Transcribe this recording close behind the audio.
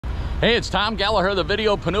Hey, it's Tom Gallagher, the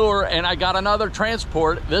Videopreneur, and I got another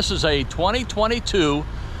transport. This is a 2022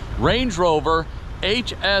 Range Rover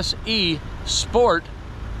HSE Sport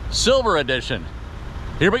Silver Edition.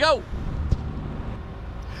 Here we go.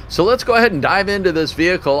 So let's go ahead and dive into this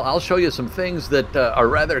vehicle. I'll show you some things that are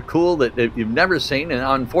rather cool that you've never seen, and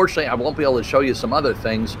unfortunately I won't be able to show you some other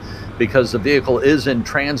things because the vehicle is in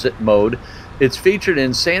transit mode. It's featured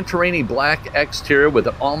in Santorini black exterior with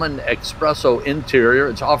an Almond Espresso interior.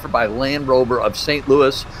 It's offered by Land Rover of St.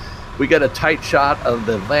 Louis. We get a tight shot of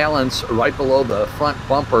the valance right below the front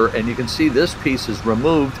bumper, and you can see this piece is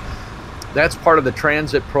removed. That's part of the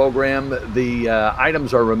transit program. The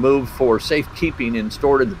items are removed for safekeeping and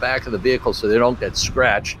stored in the back of the vehicle so they don't get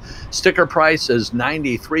scratched. Sticker price is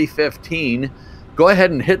 $93.15. Go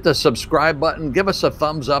ahead and hit the subscribe button. Give us a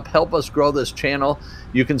thumbs up. Help us grow this channel.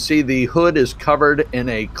 You can see the hood is covered in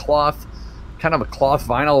a cloth, kind of a cloth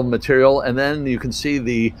vinyl material, and then you can see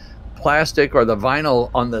the plastic or the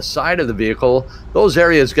vinyl on the side of the vehicle. Those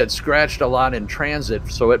areas get scratched a lot in transit,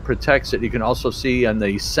 so it protects it. You can also see on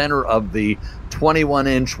the center of the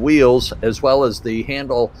 21-inch wheels, as well as the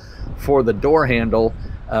handle for the door handle.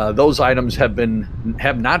 Those items have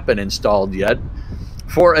not been installed yet.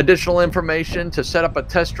 For additional information, to set up a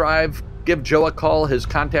test drive, give Joe a call. His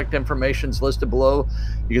contact information is listed below.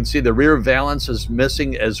 You can see the rear valance is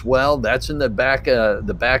missing as well. That's in the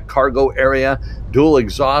back cargo area. Dual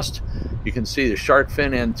exhaust. You can see the shark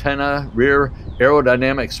fin antenna, rear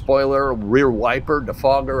aerodynamic spoiler, rear wiper,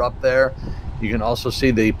 defogger up there. You can also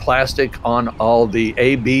see the plastic on all the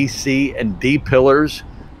A, B, C, and D pillars,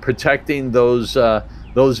 protecting those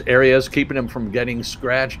areas, keeping them from getting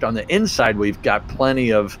scratched. On the inside, we've got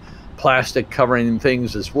plenty of plastic covering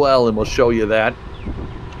things as well, and we'll show you that.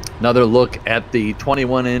 Another look at the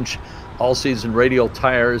 21-inch all-season radial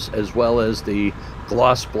tires, as well as the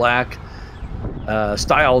gloss black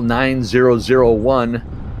style 9001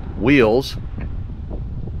 wheels.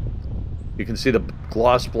 You can see the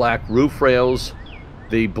gloss black roof rails,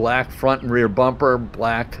 the black front and rear bumper,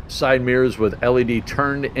 black side mirrors with LED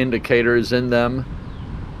turn indicators in them.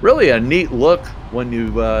 Really a neat look when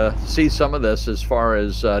you see some of this as far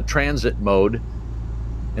as transit mode.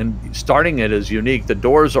 And starting it is unique. The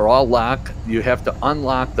doors are all locked. You have to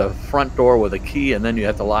unlock the front door with a key, and then you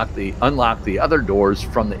have to unlock the other doors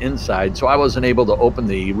from the inside. So I wasn't able to open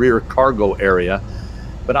the rear cargo area,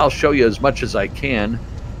 but I'll show you as much as I can.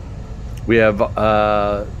 We have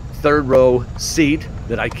a third row seat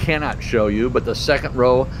that I cannot show you, but the second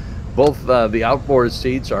row, both the outboard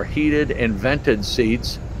seats are heated and vented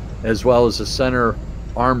seats, as well as the center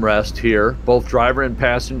armrest here. Both driver and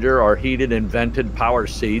passenger are heated and vented power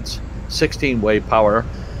seats, 16-way power.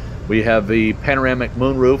 We have the panoramic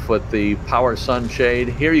moonroof with the power sunshade.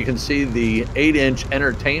 Here you can see the 8-inch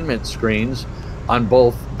entertainment screens on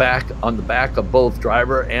the back of both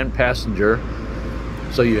driver and passenger.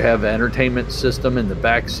 So you have an entertainment system in the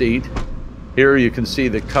back seat. Here you can see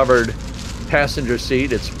the covered passenger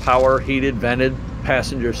seat. It's power heated vented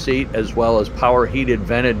passenger seat, as well as power heated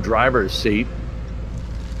vented driver's seat.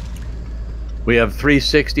 We have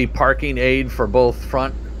 360 parking aid for both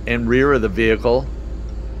front and rear of the vehicle.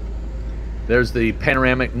 There's the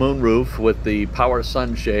panoramic moonroof with the power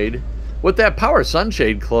sunshade. With that power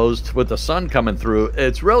sunshade closed with the sun coming through,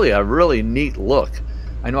 it's really a really neat look.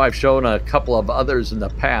 I know I've shown a couple of others in the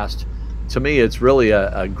past. To me, it's really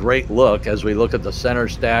a great look as we look at the center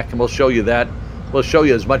stack, and we'll show you that. We'll show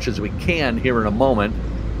you as much as we can here in a moment.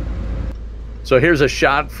 So here's a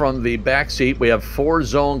shot from the back seat. We have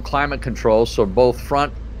 4-zone climate control, so both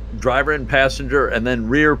front driver and passenger, and then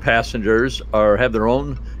rear passengers have their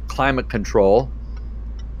own climate control,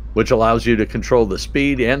 which allows you to control the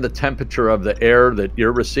speed and the temperature of the air that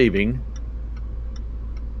you're receiving.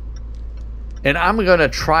 And I'm going to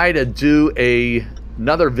try to do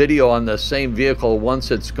another video on the same vehicle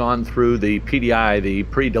once it's gone through the PDI, the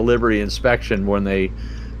pre-delivery inspection, when they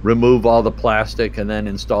remove all the plastic and then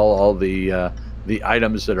install all the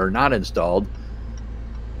items that are not installed.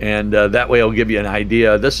 And that way I'll give you an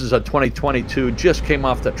idea. This is a 2022, just came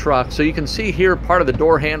off the truck. So you can see here part of the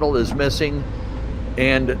door handle is missing,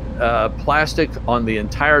 and plastic on the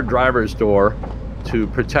entire driver's door to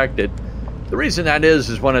protect it. The reason that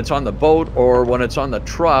is when it's on the boat or when it's on the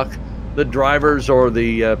truck, the drivers or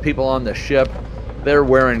the people on the ship, they're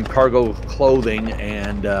wearing cargo clothing,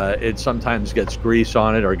 and it sometimes gets grease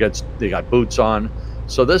on it, or they got boots on.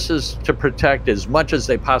 So this is to protect as much as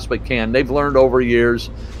they possibly can. They've learned over years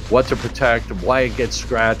what to protect, why it gets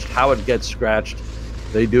scratched, how it gets scratched.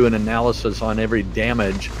 They do an analysis on every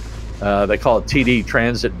damage. They call it TD,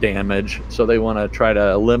 transit damage. So they want to try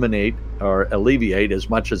to eliminate or alleviate as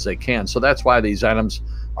much as they can. So that's why these items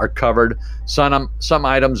are covered. Some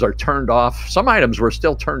items are turned off. Some items were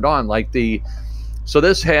still turned on, like so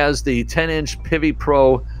this has the 10-inch Pivi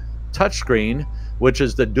Pro touchscreen, which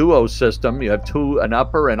is the Duo system. You have an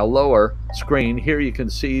upper and a lower screen. Here you can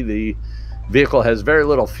see the vehicle has very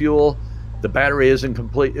little fuel. The battery isn't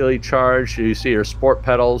completely charged. You see your sport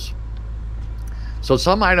pedals. So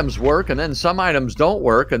some items work and then some items don't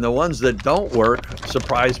work, and the ones that don't work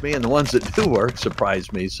surprise me, and the ones that do work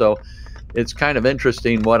surprise me. So it's kind of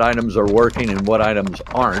interesting what items are working and what items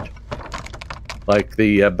aren't. Like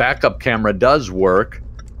the backup camera does work,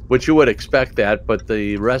 which you would expect that, but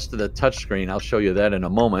the rest of the touchscreen, I'll show you that in a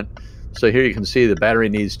moment. So here you can see the battery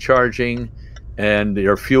needs charging, and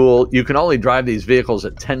your fuel. You can only drive these vehicles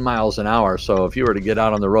at 10 miles an hour, so if you were to get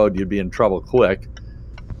out on the road, you'd be in trouble quick.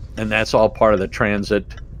 And that's all part of the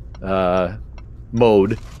transit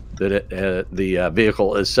mode that the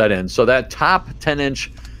vehicle is set in. So that top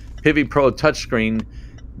 10-inch Pivi Pro touchscreen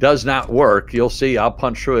does not work. You'll see, I'll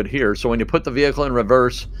punch through it here. So when you put the vehicle in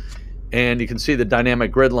reverse, and you can see the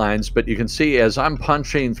dynamic grid lines, but you can see as I'm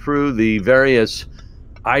punching through the various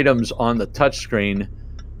items on the touchscreen,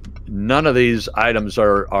 none of these items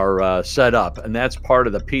are set up, and that's part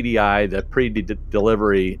of the PDI, the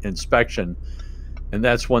pre-delivery inspection. And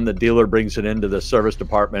that's when the dealer brings it into the service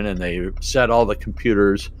department and they set all the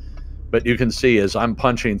computers. But you can see as I'm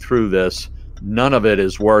punching through this, none of it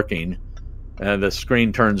is working. And the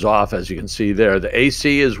screen turns off, as you can see there. The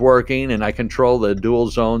AC is working, and I control the dual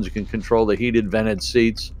zones. You can control the heated vented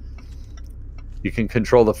seats. You can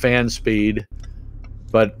control the fan speed.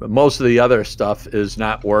 But most of the other stuff is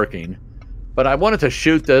not working. But I wanted to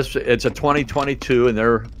shoot this. It's a 2022, and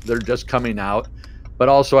they're just coming out. But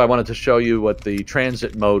also I wanted to show you what the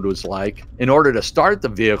transit mode was like. In order to start the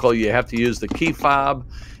vehicle, you have to use the key fob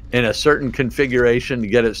in a certain configuration to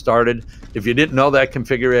get it started. If you didn't know that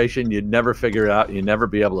configuration, you'd never figure it out. You'd never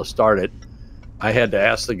be able to start it. I had to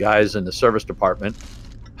ask the guys in the service department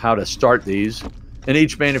how to start these. And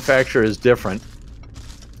each manufacturer is different.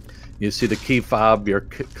 You see the key fob, your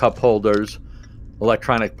cup holders,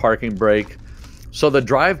 electronic parking brake. So the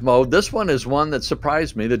drive mode, this one is one that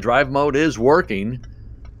surprised me. The drive mode is working.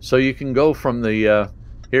 So you can go from the,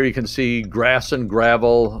 here you can see grass and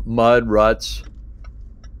gravel, mud, ruts,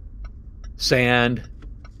 sand,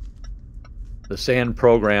 the sand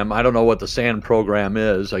program. I don't know what the sand program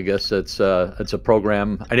is. I guess it's a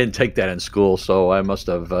program. I didn't take that in school, so I must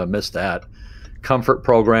have missed that. Comfort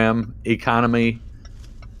program, economy.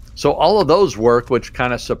 So all of those work, which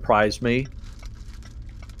kind of surprised me.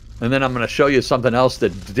 And then I'm going to show you something else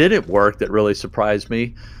that didn't work that really surprised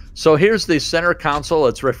me. So here's the center console.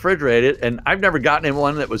 It's refrigerated, and I've never gotten in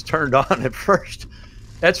one that was turned on at first.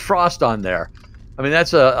 That's frost on there. I mean,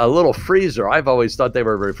 that's a little freezer. I've always thought they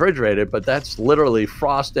were refrigerated, but that's literally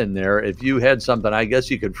frost in there. If you had something, I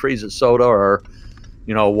guess you could freeze it, soda or,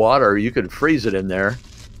 you know, water. You could freeze it in there.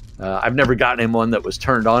 I've never gotten in one that was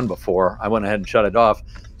turned on before. I went ahead and shut it off.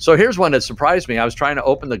 So here's one that surprised me. I was trying to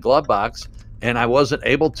open the glove box, and I wasn't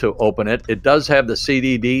able to open it. It does have the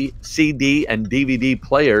CD and DVD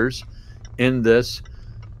players in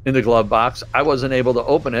the glove box. I wasn't able to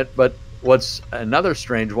open it, but what's another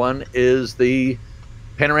strange one is the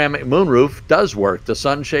panoramic moonroof does work. The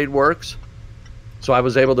sunshade works. So I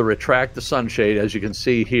was able to retract the sunshade, as you can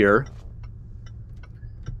see here.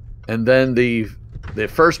 And then the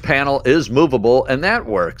first panel is movable, and that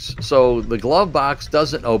works. So the glove box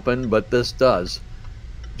doesn't open, but this does.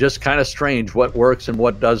 Just kind of strange what works and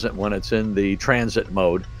what doesn't when it's in the transit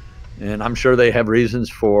mode. And I'm sure they have reasons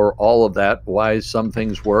for all of that, why some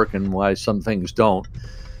things work and why some things don't.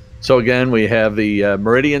 So again, we have the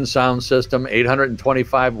Meridian sound system,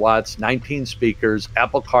 825 watts, 19 speakers,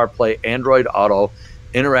 Apple CarPlay, Android Auto,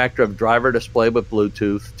 interactive driver display with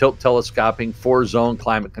Bluetooth, tilt telescoping, 4-zone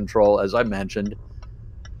climate control, as I mentioned,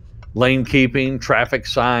 lane keeping, traffic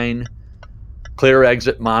sign, clear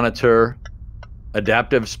exit monitor,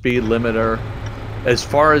 adaptive speed limiter. As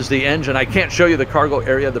far as the engine, I can't show you the cargo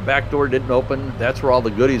area. The back door didn't open. That's where all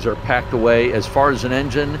the goodies are packed away. As far as an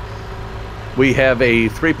engine, we have a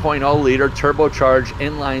 3.0 liter turbocharged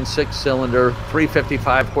inline 6-cylinder,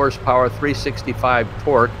 355 horsepower, 365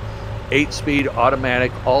 torque, 8-speed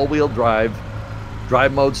automatic all-wheel drive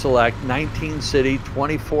mode select, 19 city,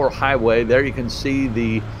 24 highway. There you can see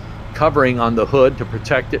the covering on the hood to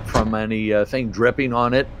protect it from anything dripping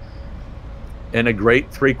on it. And a great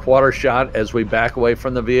 3/4 shot as we back away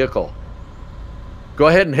from the vehicle. Go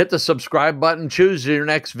ahead and hit the subscribe button. Choose your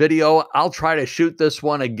next video. I'll try to shoot this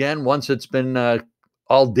one again once it's been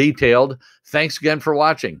all detailed. Thanks again for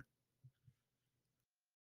watching.